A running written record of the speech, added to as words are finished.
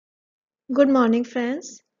Good morning,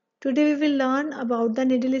 friends. Today we will learn about the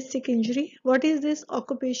needle-stick injury. What is this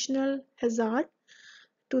occupational hazard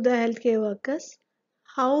to the healthcare workers?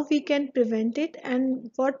 How we can prevent it, and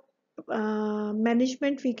what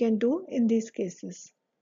management we can do in these cases.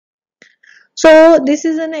 So this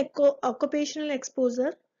is an occupational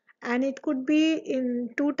exposure, and it could be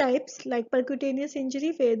in two types, like percutaneous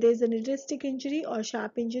injury where there is a needle-stick injury or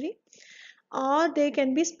sharp injury, or they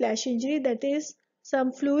can be splash injury, that is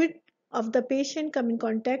some fluid of the patient come in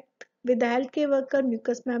contact with the healthcare worker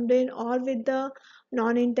mucous membrane or with the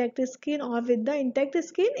non-intact skin or with the intact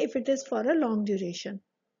skin if it is for a long duration.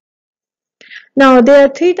 Now there are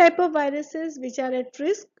three type of viruses which are at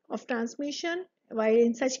risk of transmission while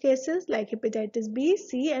in such cases like hepatitis B,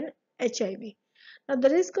 C and HIV. Now the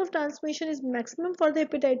risk of transmission is maximum for the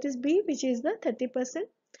hepatitis B, which is the 30%,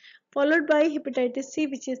 followed by hepatitis C,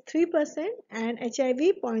 which is 3%, and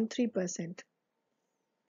HIV 0.3%.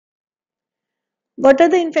 What are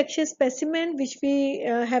the infectious specimen which we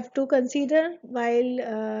have to consider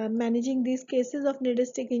while managing these cases of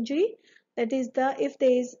needle-stick injury? That is if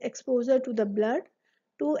there is exposure to the blood,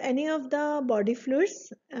 to any of the body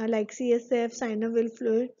fluids like CSF, synovial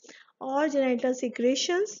fluid or genital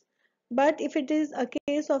secretions. But if it is a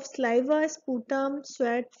case of saliva, sputum,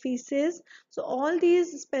 sweat, feces, so all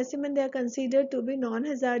these specimens they are considered to be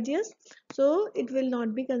non-hazardous, so it will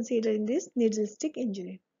not be considered in this needle-stick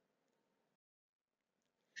injury.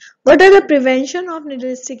 What are the prevention of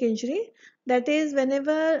needle-stick injury? That is,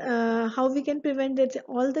 whenever how we can prevent it.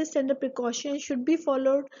 All the standard precautions should be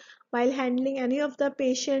followed while handling any of the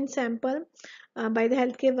patient sample by the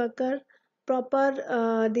healthcare worker.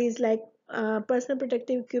 Proper these like personal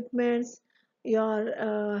protective equipments,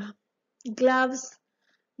 your gloves,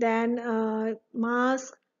 then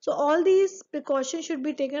mask. So all these precautions should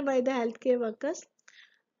be taken by the healthcare workers.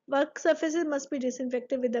 Work surfaces must be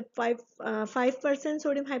disinfected with a 5%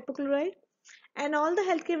 sodium hypochlorite, and all the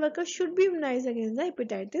healthcare workers should be immunized against the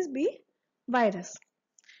hepatitis B virus.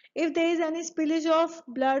 If there is any spillage of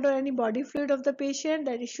blood or any body fluid of the patient,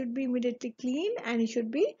 that it should be immediately cleaned, and it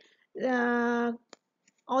should be uh,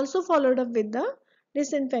 also followed up with the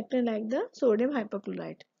disinfectant like the sodium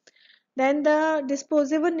hypochlorite. Then the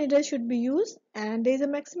disposable needle should be used, and there is a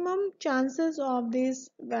maximum chances of this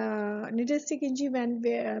needle stick injury when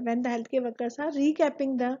the healthcare workers are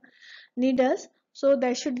recapping the needles, so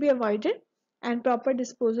that should be avoided, and proper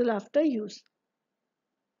disposal after use.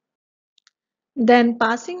 Then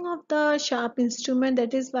passing of the sharp instrument,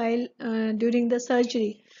 that is while during the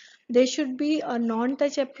surgery, there should be a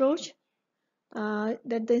non-touch approach, that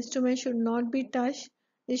the instrument should not be touched.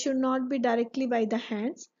 They should not be directly by the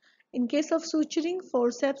hands. In case of suturing,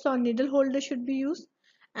 forceps or needle holder should be used,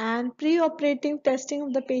 and pre-operative testing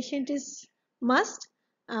of the patient is must.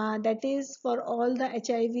 That is for all the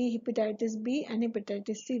HIV, hepatitis B and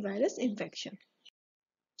hepatitis C virus infection.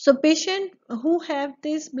 So patient who have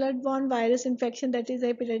this blood-borne virus infection, that is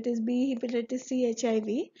hepatitis B, hepatitis C, HIV,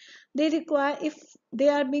 they require, if they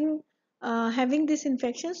are being having this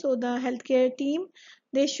infection, so the healthcare team,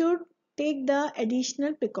 they should take the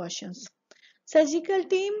additional precautions. Surgical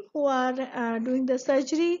team who are doing the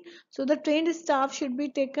surgery, so the trained staff should be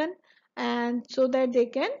taken, and so that they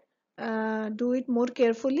can do it more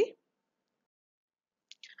carefully.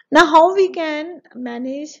 Now, how we can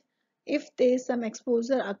manage if there is some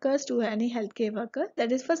exposure occurs to any healthcare worker?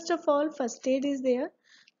 That is, first of all, first aid is there,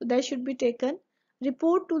 so that should be taken.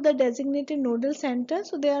 Report to the designated nodal center.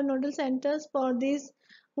 So there are nodal centers for these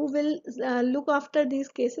who will look after these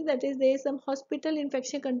cases. That is, there is some hospital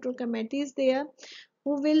infection control committees there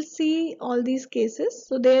who will see all these cases.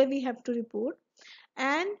 So there we have to report,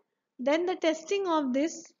 and then the testing of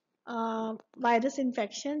this virus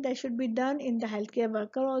infection, that should be done in the healthcare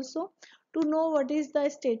worker also, to know what is the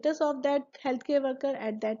status of that healthcare worker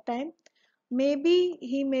at that time. Maybe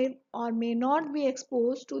he may or may not be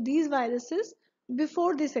exposed to these viruses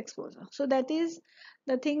before this exposure, so that is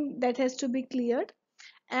the thing that has to be cleared.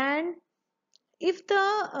 And if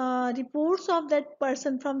the reports of that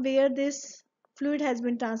person from where this fluid has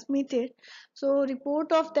been transmitted, so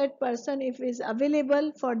report of that person if is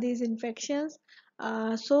available for these infections,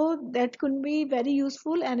 so that could be very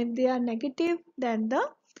useful, and if they are negative, then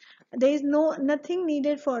there is nothing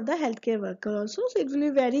needed for the healthcare worker also, so it will be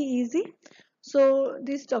very easy. So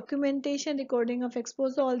this documentation, recording of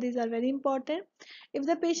exposure, all these are very important. If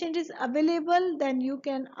the patient is available, then you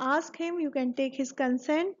can ask him, you can take his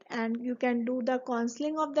consent, and you can do the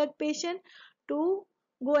counseling of that patient to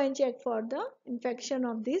go and check for the infection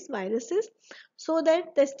of these viruses, so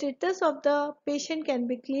that the status of the patient can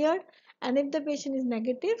be cleared. And if the patient is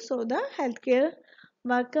negative, so the healthcare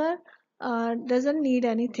worker doesn't need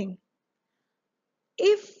anything.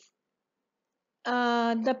 If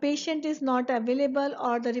the patient is not available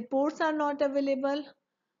or the reports are not available,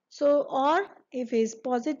 so or if he is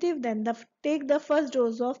positive, then take the first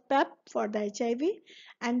dose of PEP for the HIV,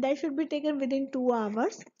 and that should be taken within 2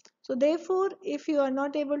 hours. So therefore, if you are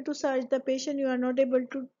not able to search the patient, you are not able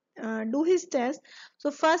to do his test,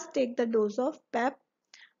 so first take the dose of PEP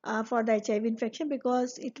for the HIV infection,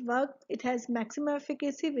 because it has maximum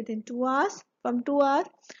efficacy within 2 hours. From 2 hours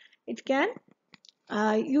it can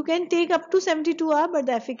you can take up to 72 hours, but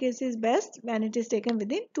the efficacy is best when it is taken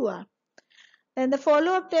within 2 hours. Then the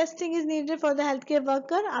follow-up testing is needed for the healthcare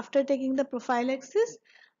worker after taking the prophylaxis,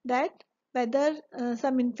 that whether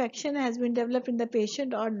some infection has been developed in the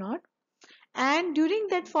patient or not. And during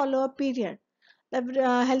that follow-up period, the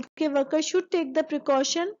healthcare worker should take the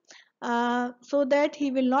precaution so that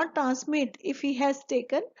he will not transmit, if he has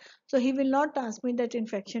taken, so he will not transmit that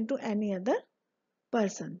infection to any other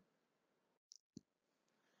person.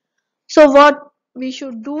 So what we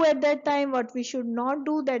should do at that time, what we should not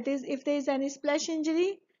do, that is, if there is any splash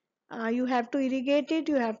injury, you have to irrigate it,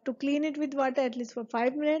 you have to clean it with water at least for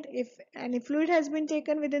 5 minutes. If any fluid has been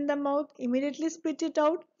taken within the mouth, immediately spit it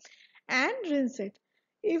out and rinse it.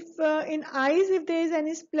 If in eyes, if there is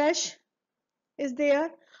any splash is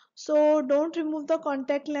there, so don't remove the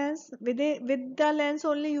contact lens. With the lens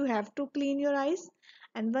only you have to clean your eyes,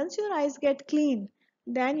 and once your eyes get clean,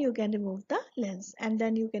 then you can remove the lens, and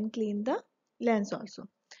then you can clean the lens also.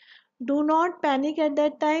 Do not panic at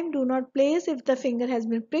that time. Do not place if the finger has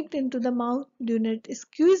been pricked into the mouth. Do not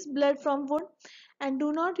squeeze blood from wound, and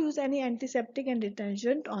do not use any antiseptic and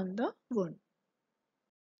detergent on the wound.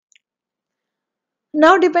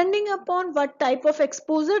 Now, depending upon what type of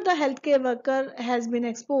exposure the healthcare worker has been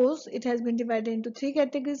exposed, it has been divided into 3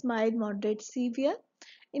 categories: mild, moderate, severe.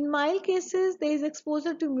 In mild cases, there is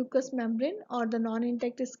exposure to mucous membrane or the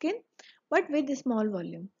non-intact skin, but with small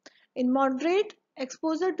volume. In moderate,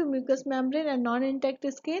 exposure to mucous membrane and non-intact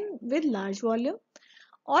skin with large volume,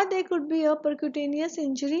 or there could be a percutaneous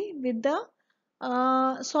injury with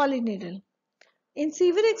the solid needle. In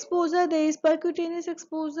severe exposure, there is percutaneous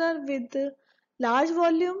exposure with large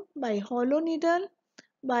volume by hollow needle,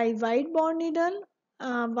 by wide bore needle,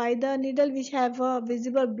 by the needle which have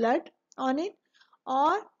visible blood on it,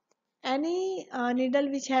 or any needle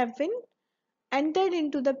which have been entered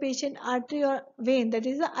into the patient artery or vein, that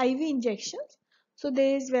is the IV injections. So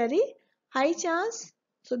there is very high chance,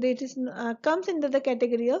 so that is comes into the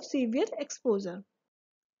category of severe exposure.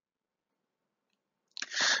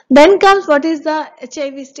 Then comes what is the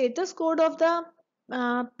HIV status code of the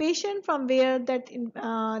patient, from where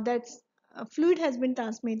that fluid has been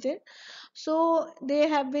transmitted. So they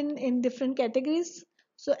have been in different categories.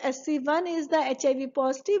 So SC1 is the HIV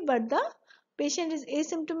positive, but the patient is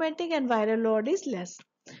asymptomatic and viral load is less.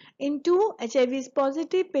 In 2, HIV is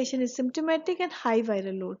positive, patient is symptomatic and high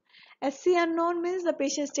viral load. SC unknown means the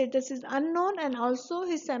patient status is unknown and also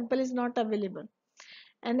his sample is not available.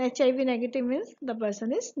 And HIV negative means the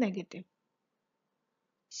person is negative.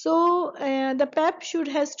 So the PEP should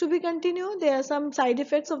has to be continued. There are some side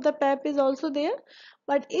effects of the PEP is also there,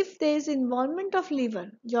 but if there is involvement of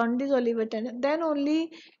liver, jaundice or liver tender, then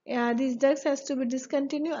only these drugs has to be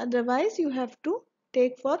discontinued. Otherwise, you have to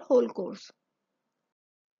take for whole course.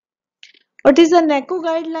 What is the NACO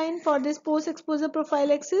guideline for this post-exposure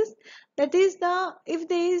prophylaxis? That is the, if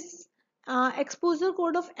there is exposure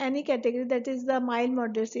code of any category, that is the mild,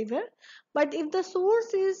 moderate, severe. But if the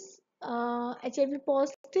source is HIV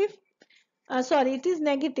positive, sorry, it is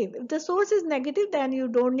negative. If the source is negative, then you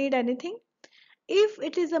don't need anything. If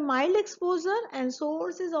it is a mild exposure and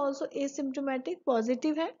source is also asymptomatic,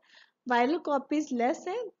 positive है, viral copy is less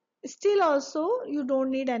है, still also you don't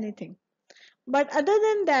need anything. But other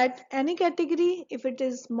than that, any category, if it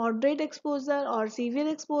is moderate exposure or severe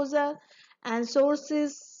exposure and source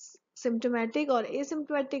is symptomatic or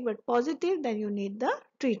asymptomatic but positive, then you need the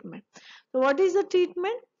treatment. So what is the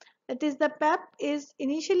treatment? That is the PEP is,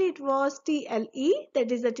 initially it was TLE,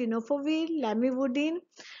 that is the tenofovir, lamivudine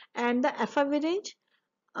and the efavirenz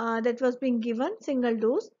that was being given single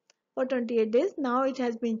dose for 28 days. Now it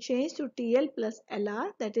has been changed to TL plus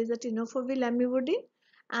LR, that is the tenofovir, lamivudine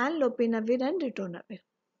and lopinavir and ritonavir.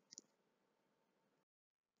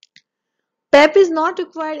 PEP is not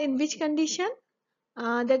required in which condition?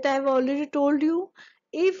 That I have already told you.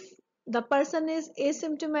 If the person is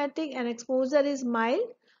asymptomatic and exposure is mild,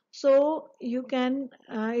 so you can,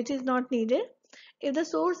 it is not needed. If the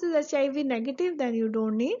source is HIV negative, then you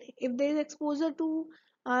don't need. If there is exposure to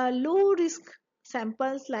low risk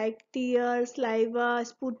samples like tears, saliva,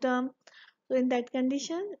 sputum, so in that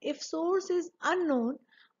condition, if source is unknown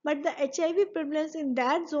but the HIV prevalence in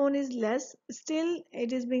that zone is less. Still,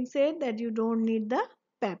 it is being said that you don't need the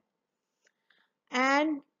PEP.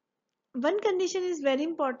 And one condition is very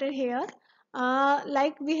important here.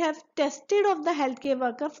 Like we have tested of the healthcare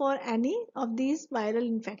worker for any of these viral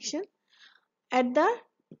infection at the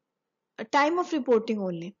time of reporting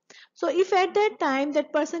only. So if at that time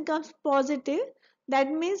that person comes positive,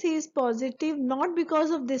 that means he is positive not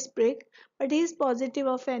because of this prick, but he is positive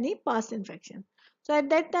of any past infection. So at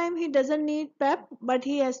that time he doesn't need PEP, but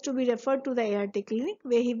he has to be referred to the ART clinic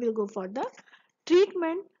where he will go for the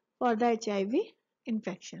treatment for the HIV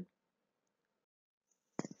infection.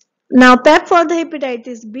 Now PEP for the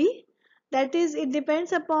hepatitis B, that is, it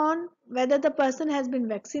depends upon whether the person has been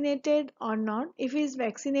vaccinated or not. If he is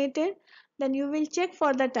vaccinated, then you will check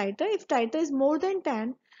for the titer. If titer is more than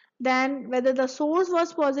 10, then whether the source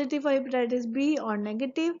was positive for hepatitis B or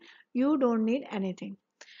negative, you don't need anything.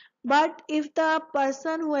 But if the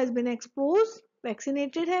person who has been exposed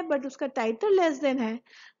vaccinated है but उसका titer less than है,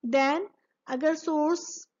 then अगर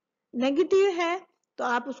source negative है तो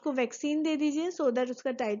आप उसको vaccine दे दीजिए so that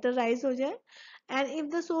उसका titer rise हो जाए. And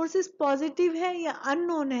if the source is positive है या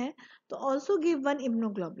unknown है तो also give one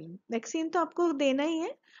immunoglobulin. Vaccine तो आपको देना ही है,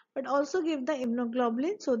 but also give the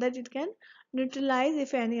immunoglobulin so that it can neutralize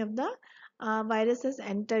if any of the virus has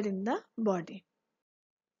entered in the body.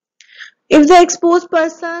 If the exposed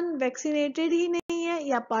person vaccinated ही नहीं है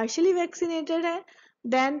या partially vaccinated है,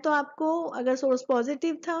 then तो आपको अगर source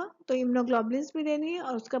positive था तो immunoglobulins भी देनी है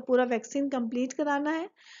और उसका पूरा vaccine complete कराना है.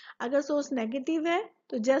 अगर source negative है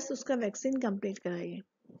तो just उसका vaccine complete कराइए.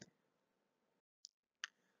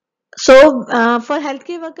 So for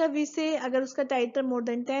healthcare worker we say अगर उसका titer more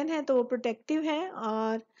than 10 है तो वो protective है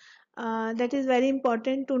और that is very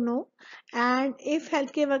important to know. And if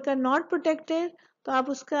healthcare worker not protected तो आप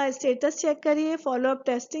उसका status check करिए, follow up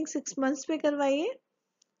testing 6 months पे करवाइए.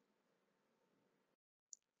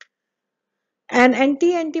 And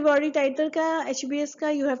antibody titer का HBS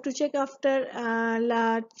का you have to check after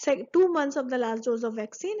 2 months of the last dose of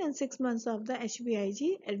vaccine and 6 months of the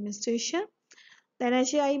HBIG administration. Then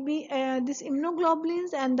HIB, this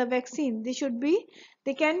immunoglobulins and the vaccine,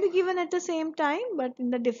 they can be given at the same time but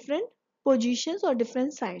in the different positions or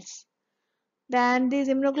different sites. Then these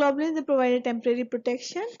immunoglobulins, they provide a temporary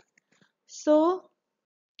protection. So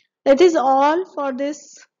that is all for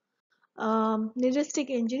this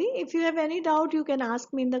neurastic injury. If you have any doubt, you can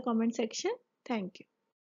ask me in the comment section. Thank you.